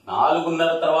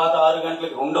 4:30 తర్వాత 6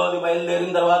 గంటలకి, రెండోది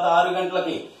బయలుదేరిన తర్వాత 6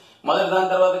 గంటలకి, మొదటి దాని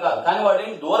తర్వాత కాదు. కానీ వాడు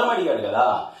ఏంటి దూరం అడిగాడు కదా,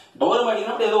 దూరం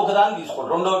అడిగినప్పుడు ఏదో ఒకదాన్ని తీసుకో.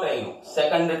 రెండో ట్రైన్,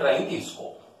 సెకండ్ ట్రైన్ తీసుకో.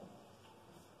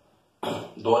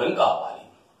 దూరం కావాలి.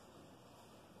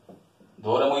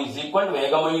 దూరము ఈజ్ ఈక్వల్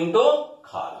వేగము ఇంటూ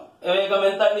కాలం. వేగం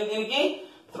ఎంత అండి దీనికి?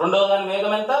 రెండో దాని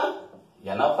వేగం ఎంత?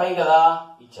 80 కదా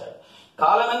ఇచ్చాడు.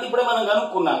 కాలం ఎంత ఇప్పుడే మనం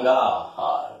కనుక్కున్నాంగా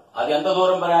 6. అది ఎంత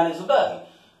దూరం ప్రయాణిస్తుందో అది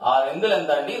 6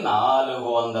 ఎంత అండి?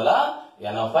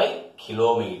 480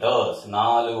 కిలోమీటర్స్.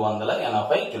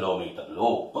 480 కిలోమీటర్లు.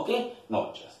 ఓకే,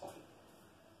 నోట్ చేస్తాం.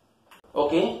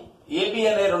 ఓకే, ఏపీ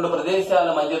అనే రెండు ప్రదేశాల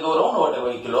మధ్య దూరం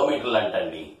 120 కిలోమీటర్లు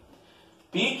అంటండి.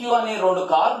 పీక్యూ అనే రెండు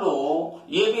కార్లు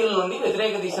ఏపీల నుండి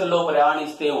వ్యతిరేక దిశల్లో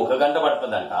ప్రయాణిస్తే 1 గంట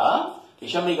పడుతుందంట.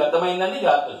 విషయం మీకు అర్థమైందండి,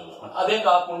 జాగ్రత్త చూసుకోండి. అదే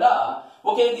కాకుండా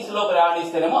ఒకే దిశలో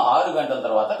ప్రయాణిస్తేనేమో 6 గంటల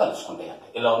తర్వాత కలుసుకుంటాయంట.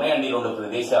 ఇలా ఉన్నాయండి రెండు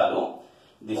ప్రదేశాలు.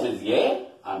 This is a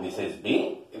and this is B.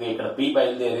 ఇది ఇక్కడ పి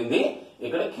బయలుదేరింది,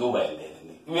 ఇక్కడ క్యూ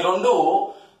బయలుదేరింది. ఇవి రెండు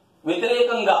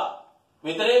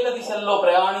వ్యతిరేక దిశల్లో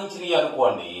ప్రయాణించినవి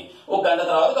అనుకోండి, 1 గంట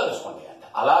తర్వాత కలుసుకుంటాయి.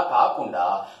 అలా కాకుండా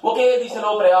ఒకే దిశలో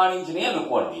ప్రయాణించినవి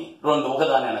అనుకోండి, రెండు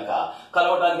ఒకదాని వెనక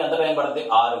కలవటానికి ఎంత టైం పడుతుంది?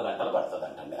 6 గంటలు పడుతుంది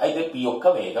అంటండి. అయితే పి యొక్క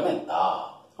వేగం ఎంత?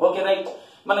 Okay right.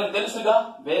 మనకు తెలుసుగా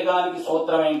వేగానికి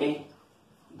సూత్రం ఏంటి?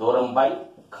 దూరం బై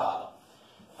కాలం.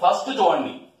 ఫస్ట్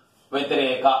చూడండి,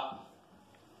 వ్యతిరేక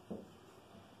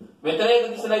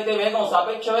దిశలో అయితే వేగం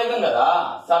సాపేక్ష వేగం కదా.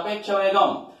 సాపేక్ష వేగం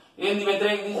ఏంది?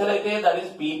 వ్యతిరేక దిశలో అయితే that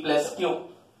is P plus Q.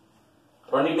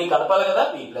 రెండింటిని కలపాలి కదా,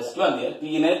 పి ప్లస్ క్యూ అంది.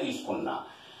 పీనే తీసుకున్నా.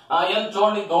 ఎంత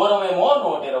చూడండి, దూరం ఏమో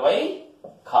 120,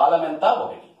 కాలం ఎంత?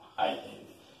 1. అయితే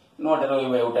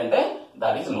 120 ఏమిటంటే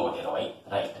దట్ ఈస్ 120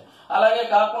 రైట్. అలాగే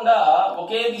కాకుండా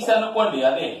ఒకే దిశ అనుకోండి,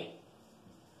 అదే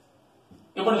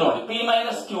ఇప్పుడు చూడండి పి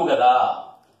మైనస్ క్యూ కదా,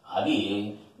 అది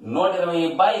 120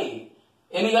 బై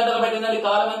ఎన్ని గంటలు పెట్టిందండి?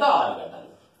 కాలం ఎంత? 6 గంటలు.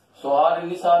 సో 6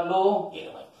 ఎన్నిసార్లు?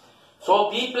 20. So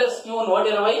P plus Q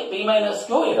 120, P minus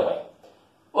Q 20.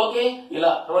 Okay,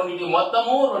 ఇలా రెండింటి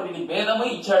మొత్తము రెండింటి భేదము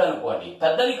ఇచ్చాడు అనుకోండి.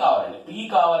 పెద్దది కావాలండి, పి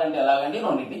కావాలంటే ఎలాగండి?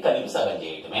 రెండింటిని కలిపి సగం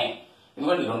చేయటమే.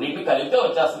 ఎందుకంటే రెండింటిని కలిపితే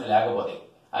వచ్చేస్తుంది, లేకపోతే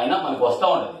అయినా మనకు వస్తూ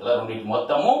ఉండదు. ఇలా రెండింటి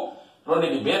మొత్తము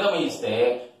రెండింటి భేదము ఇస్తే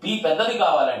పి పెద్దది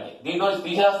కావాలంటే, దీంట్లో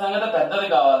తీసేస్తాం కదా, పెద్దది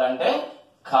కావాలంటే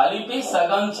కలిపి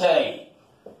సగం చేయి.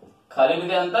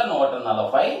 కలిపితే అంతా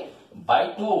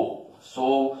 140/2. సో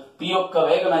పి యొక్క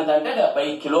వేగం ఎంత అంటే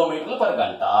 70 కిలోమీటర్లు పర్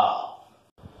గంట.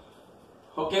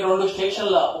 ఓకే, 2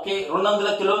 స్టేషన్ల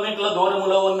 200 కిలోమీటర్ల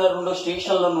దూరంలో ఉన్న 2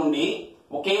 స్టేషన్ల నుండి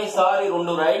ఒకేసారి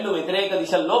 2 రైళ్లు వ్యతిరేక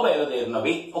దిశల్లో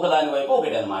బయలుదేరినవి, ఒకదాని వైపు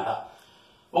ఒకటి అన్నమాట.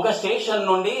 ఒక స్టేషన్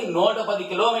నుండి 110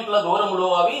 కిలోమీటర్ల దూరంలో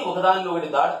అవి ఒకదాన్ని ఒకటి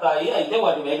దాటుతాయి. అయితే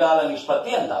వాటి వేగాల నిష్పత్తి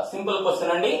ఎంత? సింపుల్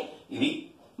క్వశ్చన్ అండి. ఇది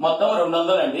మొత్తం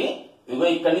 200 అండి. ఇదిగో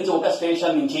ఇక్కడి నుంచి ఒక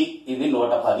స్టేషన్ నుంచి ఇది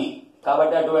 110,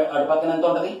 కాబట్టి అటు పక్కన ఎంత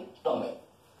ఉంటది? 90.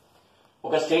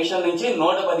 ఒక స్టేషన్ నుంచి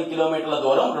 110 కిలోమీటర్ల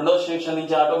దూరం, రెండో స్టేషన్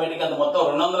నుంచి ఆటోమేటిక్ అంత మొత్తం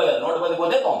 200 కదా, 110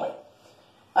 పోతే 90.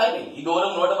 అయితే ఈ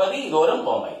దూరం 110, ఈ దూరం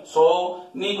 90. సో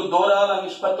నీకు దూరాల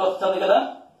నిష్పత్తి వస్తుంది కదా.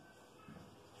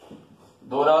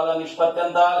 దూరాల నిష్పత్తి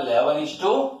ఎంత?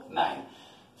 11:9.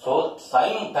 సో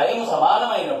టైం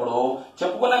సమానమైనప్పుడు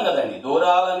చెప్పుకున్నాం కదండి,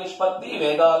 దూరాల నిష్పత్తి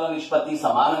వేగాల నిష్పత్తి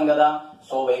సమానం కదా.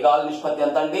 సో వేగాల నిష్పత్తి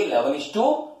ఎంత అండి?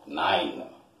 11:9.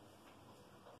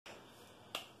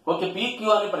 ఓకే, పీక్యూ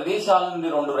అనే ప్రదేశాల నుండి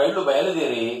 2 రైళ్లు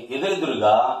బయలుదేరి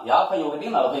ఎదురెదురుగా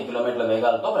 51-40 కిలోమీటర్ల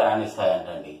వేగాలతో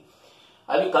ప్రయాణిస్తాయంటండి.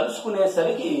 అవి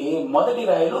కలుసుకునేసరికి మొదటి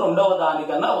రైలు రెండవ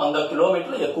దానికన్నా 100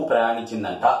 కిలోమీటర్లు ఎక్కువ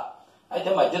ప్రయాణించిందంట. అయితే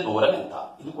మధ్య దూరం ఎంత?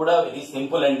 ఇది కూడా వెరీ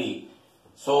సింపుల్ అండి.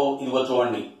 సో ఇదిగో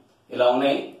చూడండి, ఇలా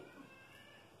ఉన్నాయి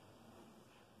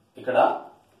ఇక్కడ.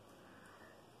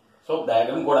 సో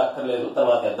డయాగ్రామ్ కూడా అక్కర్లేదు,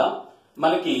 తర్వాత వేద్దాం.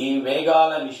 మనకి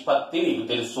వేగాల నిష్పత్తి నీకు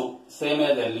తెలుసు, సేమ్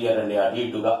యాజ్ ఎర్లియర్ అండి, అటు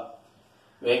ఇటుగా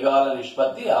వేగాల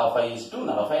నిష్పత్తి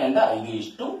 50:40 అంటే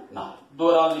 5:4.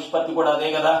 దూరాల నిష్పత్తి కూడా అదే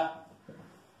కదా,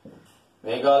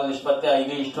 వేగాల నిష్పత్తి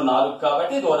 5:4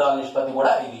 కాబట్టి దూరాల నిష్పత్తి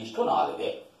కూడా 5:4.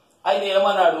 అయితే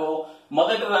ఏమన్నాడు?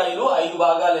 మొదటి రైలు 5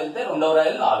 భాగాలు వెళ్తే రెండవ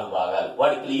రైలు 4 భాగాలు.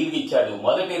 వాడు క్లియర్గా ఇచ్చాడు.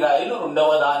 మొదటి రైలు రెండవ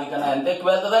దానికన్నా ఎంత ఎక్కువ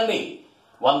వెళ్తుందండి?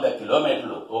 100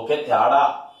 కిలోమీటర్లు. ఓకే, తేడా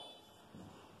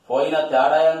పోయిన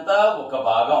తేడా ఎంత? ఒక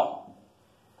భాగం.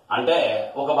 అంటే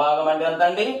ఒక భాగం అంటే ఎంత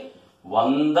అండి?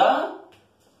 100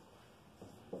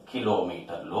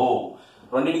 కిలోమీటర్లు.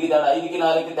 రెండింటికి తేడా, 5కి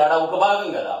 4కి తేడా ఒక భాగం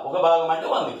కదా. ఒక భాగం అంటే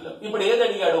 100 కిలోమీటర్లు. ఇప్పుడు ఏది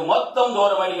అడిగాడు? మొత్తం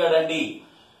దూరం అడిగాడండి.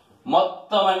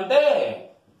 మొత్తం అంటే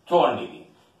చూడండి,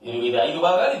 ఇది 5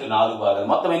 భాగాలు, ఇది 4 భాగాలు.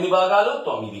 మొత్తం ఎన్ని భాగాలు?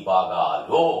 9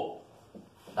 భాగాలు.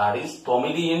 దాట్ ఈస్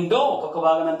 9 ఇంటూ ఒక్కొక్క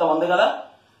భాగం ఎంత? 100 కదా.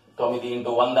 9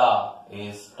 ఇంటూ 100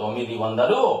 ఈస్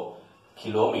 900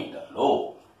 కిలోమీటర్లు.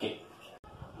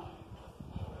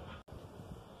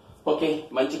 ఓకే,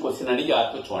 మంచి క్వశ్చన్ అండి,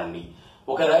 జాగ్రత్తగా చూడండి.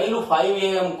 ఒక రైలు 5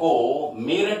 AM కు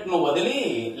మీరట్ ను వదిలి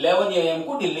 11 AM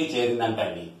కు ఢిల్లీ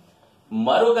చేరిందంటండి.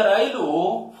 మరొక రైలు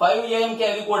 5 AM కి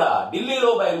అది కూడా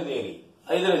ఢిల్లీలో బయలుదేరి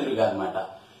ఎదురెదురుగా అనమాట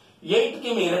 8 కి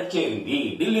మీరట్ చేరింది.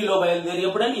 ఢిల్లీలో బయలుదేరి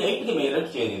ఎప్పుడని 8 కి మీరట్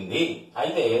చేరింది.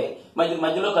 అయితే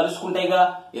మధ్యలో కలుసుకుంటేగా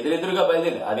ఎదురెదురుగా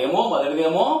బయలుదేరి. అదేమో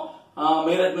మొదటిదేమో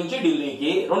మీరట్ నుంచి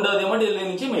ఢిల్లీకి, రెండోదేమో ఢిల్లీ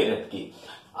నుంచి మీరట్ కి.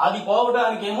 అది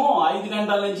పోవడానికేమో 5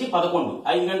 గంటల నుంచి 11,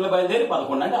 5 గంటలు బయలుదేరి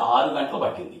 11 అంటే 6 గంటలు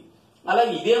పట్టింది.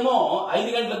 అలాగే ఇదేమో 5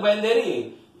 గంటలకు బయలుదేరి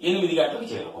 8 గంటలకు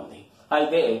చేరుకుంది.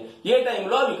 అయితే ఏ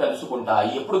టైంలో అవి కలుసుకుంటాయి?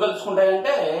 ఎప్పుడు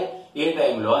కలుసుకుంటాయంటే ఏ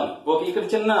టైంలో అని. ఓకే, ఇక్కడ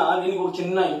దీనికి ఒక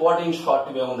చిన్న ఇంపార్టెంట్ షార్ట్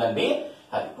వే ఉందండి.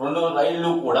 అది రెండు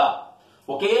రైళ్లు కూడా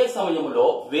ఒకే సమయంలో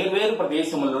వేర్వేరు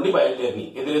ప్రదేశముల నుండి బయలుదేరి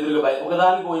ఎదురెదురుగా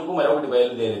ఒకదానికి వైపు మరొకటి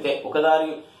బయలుదేరితే,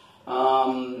 ఒకదాని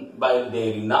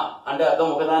బయలుదేరిన అంటే అర్థం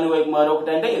ఒకదాని వైపు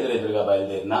మరొకటి అంటే ఎదురెదురుగా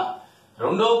బయలుదేరిన,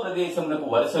 రెండో ప్రదేశమునకు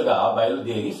వరుసగా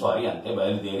బయలుదేరి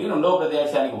రెండో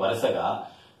ప్రదేశానికి వరుసగా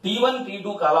T1,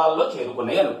 T2 కాలాల్లో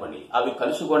చేరుకున్నాయి అనుకోండి. అవి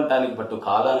కలుసుకోవటానికి పట్టు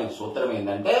కాలానికి సూత్రం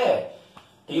ఏంటంటే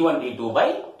T1 T2 by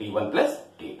T1 plus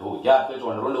T2. జాగ్రత్తగా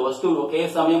చూడండి, రెండు వస్తువులు ఒకే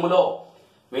సమయంలో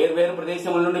వేర్వేరు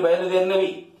ప్రదేశముల నుండి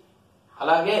బయలుదేరినవి,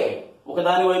 అలాగే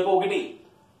ఒకదాని వైపు ఒకటి.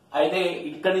 అయితే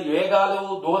ఇక్కడి వేగాలు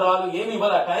దూరాలు ఏమి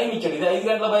ఇవ్వాలి, టైం ఇచ్చాడు. ఇది 5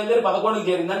 గంటల బయలుదేరి 11కి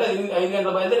చేరిందంటే 5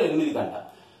 గంటల బయలుదేరి 8 గంట.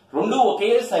 రెండు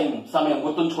ఒకే సమయం,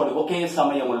 గుర్తుంచుకోండి, ఒకే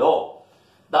సమయంలో.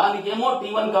 దానికేమో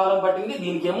T1 కాలం పట్టింది,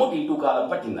 దీనికేమో T2 కాలం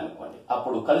పట్టింది అనుకోండి.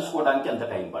 అప్పుడు కలుసుకోవడానికి ఎంత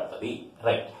టైం పడుతుంది?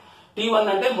 రైట్, T1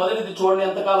 అంటే మొదటిది చూడండి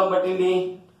ఎంత కాలం పట్టింది?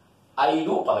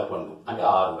 5, 11 అంటే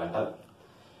 6 గంటలు.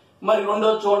 మరి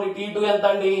రెండోది చూడండి T2 ఎంత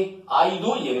అండి?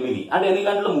 5, 8 అంటే ఎన్ని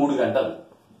గంటలు? 3 గంటలు.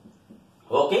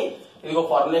 ఓకే, ఇదిగో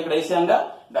ఫార్ములా ఇక్కడ వేసాంగా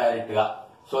డైరెక్ట్ గా.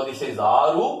 So this is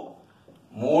 6,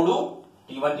 3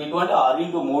 T1 T2 అంటే 6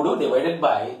 into 3 డివైడెడ్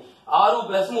బై 6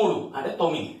 ప్లస్ 3 అంటే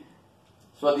 9.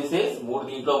 సో దిస్ ఇస్ 3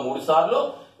 దీంట్లో 3 సార్లు,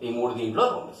 ఈ 3 దీంట్లో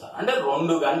 2 సార్లు అంటే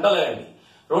 2 గంటలు అండి.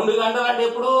 2 గంటలు అంటే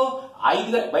ఎప్పుడు?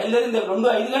 5 బయలుదేరింది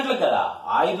 5 గంటలకు కదా.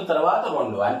 5 తర్వాత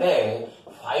 2 అంటే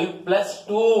 5 ప్లస్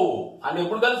 2 అంటే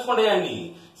ఎప్పుడు కలుసుకుంటాయండి?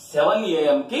 7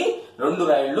 AM కి 2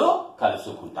 రైళ్లు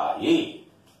కలుసుకుంటాయి.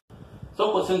 సో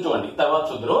క్వశ్చన్ చూడండి, తర్వాత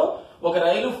చూద్దరు. ఒక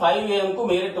రైలు 5 AM కు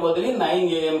మీరట్ వదిలి 9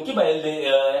 AM కి బయలుదేరి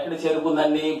ఎక్కడ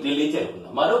చేరుకుందండి? ఢిల్లీ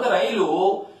చేరుకుందాం. మరొక రైలు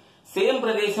సేమ్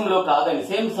ప్రదేశంలో కాదండి,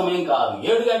 సేమ్ సమయం కాదు,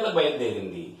 7 గంటలకు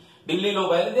బయలుదేరింది. ఢిల్లీలో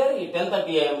బయలుదేరి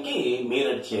 10:30 AM కి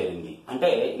మీరట్ చేరింది. అంటే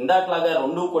ఇందాకలాగా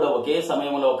రెండు కూడా ఒకే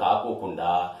సమయంలో కాకోకుండా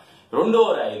రెండో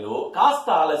రైలు కాస్త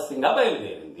ఆలస్యంగా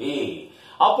బయలుదేరింది.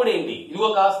 అప్పుడేంటి? ఇదిగో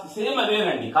కాస్త సేమ్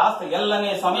అదేనండి, కాస్త ఎల్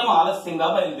అనే సమయం ఆలస్యంగా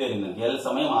బయలుదేరిందండి. ఎల్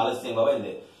సమయం ఆలస్యంగా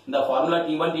బయలుదేరి ఇంత formula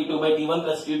T1 T2 by T1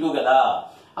 plus T2 కదా.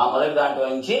 ఆ మొదటి దాంట్లో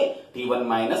నుంచి T1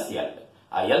 మైనస్ ఎల్,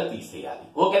 ఆ ఎల్ తీసేయాలి.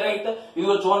 ఓకే రైట్,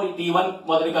 ఇదిగో చూడండి T1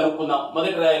 మొదటి కనుక్కుందాం.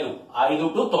 మొదటి రైలు 5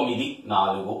 to 9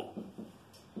 4.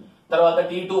 తర్వాత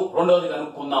T2 రెండవది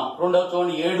కనుక్కుందాం. రెండవది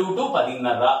చూడండి 7 to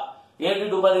 10:30. 7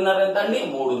 to 10:30 ఎంత అండి?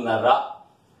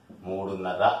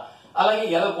 3:30. అలాగే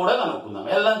ఎల్ కూడా కనుక్కుందాం.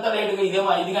 ఎల్ అంతా రేటుగా ఇదేమో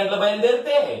 5 గంటల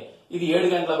బయలుదేరితే ఇది 7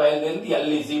 గంటల బయలుదేరింది.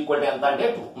 ఎల్ ఈజ్ ఈక్వల్ ఎంత అంటే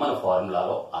 2 మన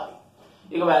ఫార్ములాలో అది.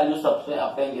 ఇక వాల్యూ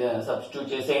సబ్స్టిట్యూట్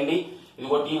చేసేయండి.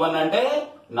 ఇదిగో T1 అంటే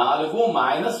 4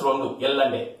 మైనస్ 2, ఎల్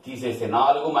అంటే తీసేస్తే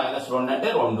 4 మైనస్ 2 అంటే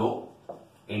 2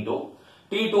 ఇంటూ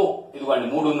T2 ఇదిగోండి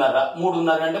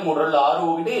 3:30 అంటే 3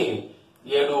 2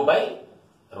 6 1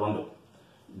 7/2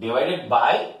 డివైడెడ్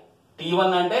బై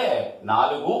T1 అంటే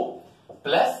 4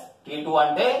 ప్లస్ T2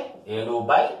 అంటే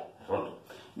 7/2.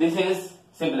 దిస్ ఈస్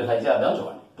సింప్లిఫై చేద్దాం.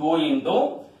 చూడండి 2 ఇంటూ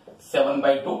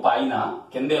 7/2 పైన,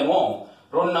 కిందేమో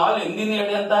 2 4 8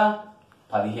 7 ఎంత?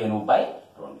 15/2.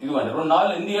 ఇదిగోండి 2 4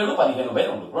 8 7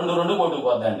 15/2. 2 2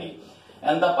 కొట్టుకోద్దండి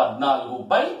ఎంత?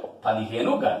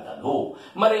 14/15 గంటలు.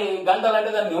 మరి గంటలు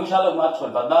అంటే దాన్ని నిమిషాల్లో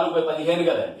మార్చుకోండి. 14/15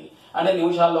 కదండి. అంటే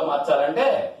నిమిషాల్లో మార్చాలంటే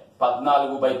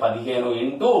 14/15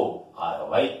 ఇంటూ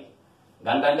 60.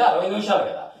 గంట అంటే 60 నిమిషాలు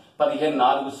కదా. 15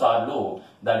 4 సార్లు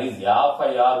దట్ ఈస్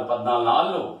 56.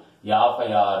 14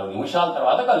 56 నిమిషాల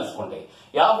తర్వాత కలుసుకుంటాయి.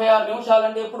 56 నిమిషాలు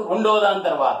అంటే ఇప్పుడు రెండో దాని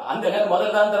తర్వాత, అంతేగాని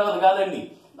మొదటి దాని తర్వాత కాదండి.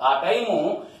 ఆ టైము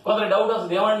కొందరు డౌట్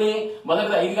వస్తుంది, ఏమండి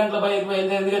మొదటిది 5 గంటల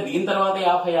బయలుదేరింది కదా దీని తర్వాత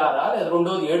 56 లేదా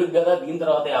రెండోది 7 కదా దీని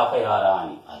తర్వాత 56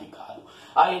 అని. అది కాదు,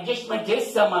 ఆ అడ్జస్ట్మెంట్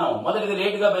చేసాం మనం. మొదటిది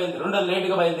లేటుగా బయలుదేరి, రెండోది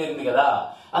లేటుగా బయలుదేరింది కదా,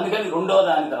 అందుకని రెండో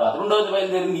దాని తర్వాత రెండోది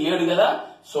బయలుదేరింది 7 కదా.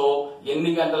 సో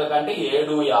ఎన్ని గంటల కంటే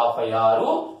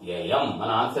 7:56 AM. మన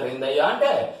ఆన్సర్ ఏందయ్యా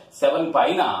అంటే 7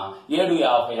 పైన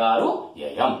 7:56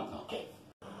 AM.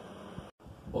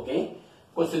 ఓకే,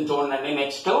 క్వశ్చన్ చూడండి.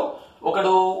 నెక్స్ట్,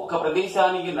 ఒకడు ఒక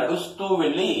ప్రదేశానికి నడుస్తూ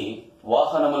వెళ్లి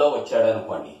వాహనంలో వచ్చాడు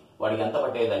అనుకోండి, వాడికి ఎంత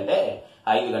పట్టేదంటే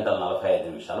 5 గంటల 45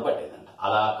 నిమిషాలు పట్టేదంట.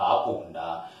 అలా కాకుండా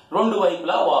రెండు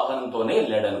వైపులా వాహనంతోనే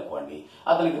వెళ్ళాడు అనుకోండి,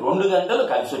 అతనికి 2 గంటలు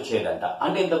కలిసి వచ్చేదంట.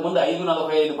 అంటే ఇంతకుముందు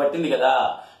 5:45 పట్టింది కదా,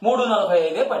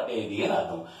 3:45 పట్టేది అని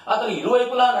అర్థం. అతను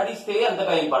ఇరువైపులా నడిస్తే ఎంత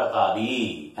టైం పడతాది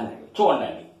అని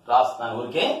చూడండి, రాస్తాను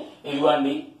ఊరికే.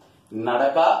 ఇదిగోండి,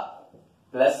 నడక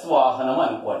ప్లస్ వాహనం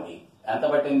అనుకోండి, ఎంత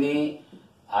పట్టింది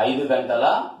 5 గంటల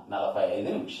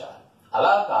 45 నిమిషాలు.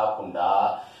 అలా కాకుండా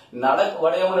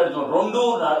వాడేమో నడుచు 2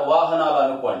 వాహనాలు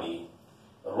అనుకోండి,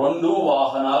 2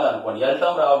 వాహనాలు అనుకోండి,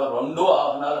 వెళ్తాం రావడం 2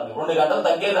 వాహనాలు 2 గంటలు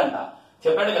తగ్గేదంట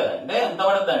చెప్పాడు కదా. అంటే ఎంత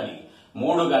పడుతుందండి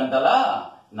 3 గంటల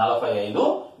 45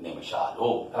 నిమిషాలు.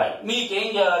 రైట్, మీకేం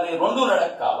చేయాలి, 2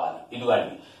 నడక కావాలి.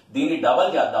 ఇదిగోండి, దీన్ని డబల్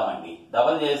చేద్దామండి.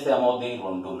 డబల్ చేస్తే ఏమవుతుంది,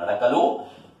 2 నడకలు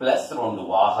ప్లస్ 2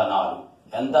 వాహనాలు.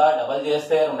 ఎంత డబల్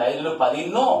చేస్తే 2 5లు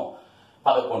 10,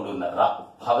 11:30,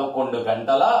 11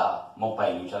 గంటల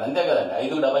 30 నిమిషాలు. అంతే కదండి,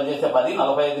 5 డబల్ చేస్తే 10,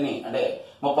 45ని అంటే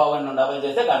 30 డబల్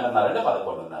చేస్తే గంటన్నర అంటే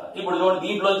 11:30. ఇప్పుడు చూడండి,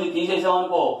 దీంట్లోంచి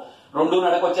తీసేసామనుకో 2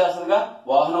 నడక వచ్చేస్తుందిగా,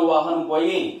 వాహనం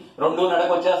పోయి 2 నడక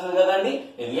వచ్చేస్తుంది కదండి.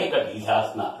 ఇది ఇక్కడ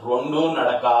తీసేస్తున్నా 2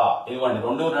 నడక. ఇదిగోండి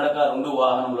 2 నడక, 2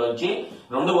 వాహనంలోంచి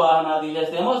 2 వాహనాలు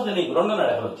తీసేస్తే ఏమొస్తుంది, నీకు 2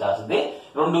 నడకలు వచ్చేస్తుంది.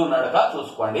 2 నడక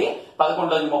చూసుకోండి,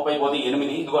 11లోంచి 30 పోతే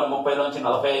 8, ఇదిగోండి 30లోంచి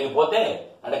 45 పోతే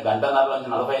అంటే గంటన్నరలోంచి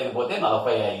 45 పోతే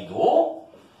 45,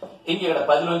 ఇంక ఇక్కడ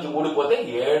 10లోంచి 3 పోతే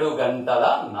 7 గంటల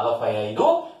 45